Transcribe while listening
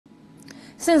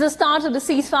Since the start of the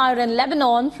ceasefire in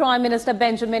Lebanon, Prime Minister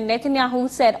Benjamin Netanyahu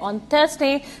said on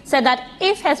Thursday that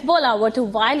if Hezbollah were to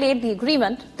violate the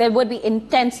agreement, there would be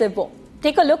intensive war.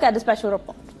 Take a look at the special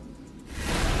report.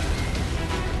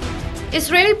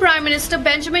 Israeli Prime Minister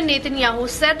Benjamin Netanyahu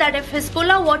said that if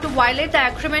Hezbollah were to violate the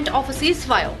agreement of a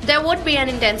ceasefire, there would be an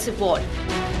intensive war.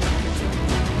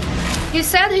 He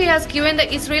said he has given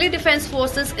the Israeli Defense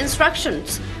Forces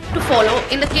instructions to follow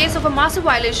in the case of a massive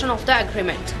violation of the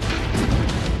agreement.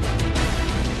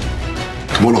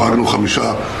 אתמול הרגנו 5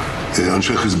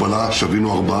 אנשי חיזבאללה,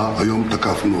 שווינו 4, היום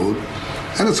תקפנו עוד.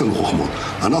 אין אצלנו חוכמות.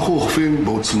 אנחנו אוכפים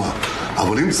בעוצמה.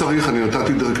 אבל אם צריך, אני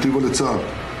נתתי דירקטיבה לצה"ל.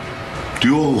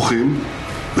 תהיו ערוכים,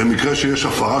 במקרה שיש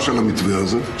הפרה של המתווה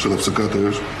הזה, של הפסקת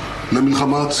האש,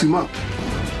 למלחמה עצימה.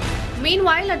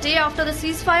 Meanwhile, a day after the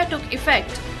ceasefire took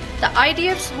effect, the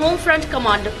IDF's Home Front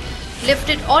Commander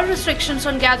lifted all restrictions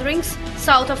on gatherings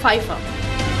south of Haifa.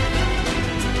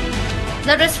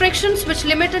 The restrictions, which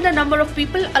limited the number of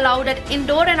people allowed at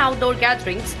indoor and outdoor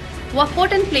gatherings, were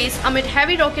put in place amid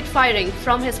heavy rocket firing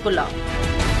from Hezbollah.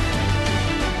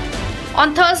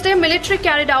 On Thursday, military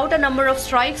carried out a number of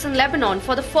strikes in Lebanon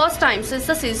for the first time since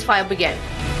the ceasefire began.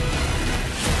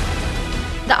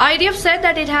 The IDF said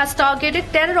that it has targeted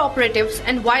terror operatives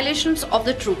and violations of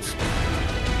the truce.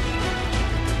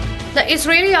 The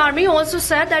Israeli army also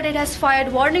said that it has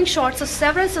fired warning shots at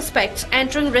several suspects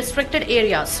entering restricted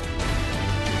areas.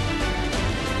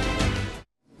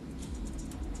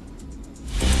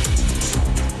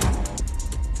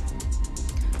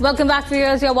 Welcome back,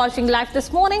 viewers. You're watching Live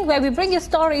This Morning, where we bring you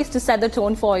stories to set the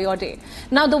tone for your day.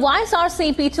 Now, the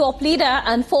YSRCP top leader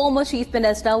and former Chief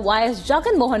Minister Y.S.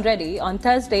 Jagan Mohan Reddy on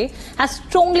Thursday has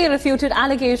strongly refuted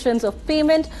allegations of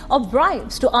payment of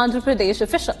bribes to Andhra Pradesh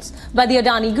officials by the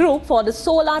Adani Group for the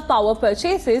solar power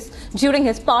purchases during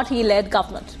his party-led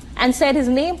government, and said his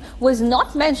name was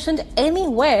not mentioned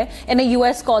anywhere in a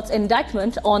US court's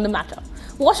indictment on the matter.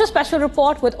 Watch a special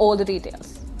report with all the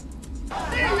details.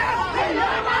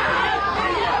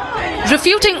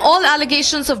 Refuting all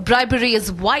allegations of bribery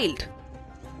is wild.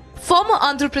 Former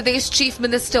Andhra Pradesh Chief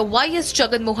Minister Y.S.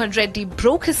 Jagan Mohan Reddy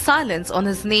broke his silence on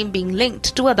his name being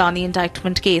linked to Adani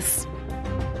indictment case.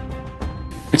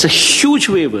 It's a huge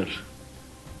waiver.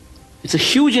 It's a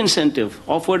huge incentive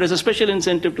offered as a special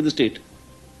incentive to the state.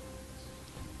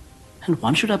 And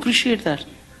one should appreciate that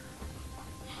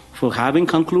for having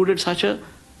concluded such a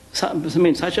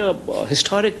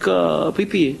historic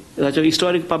PPA, such a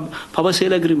historic power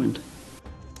sale agreement.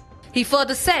 He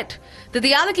further said that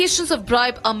the allegations of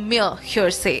bribe are mere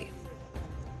hearsay.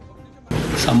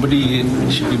 Somebody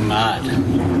should be mad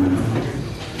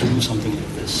to do something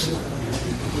like this.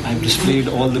 I've displayed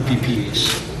all the PPAs.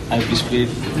 I've displayed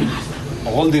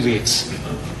all the rates.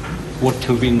 What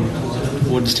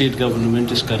the state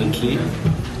government is currently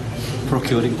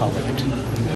procuring power at.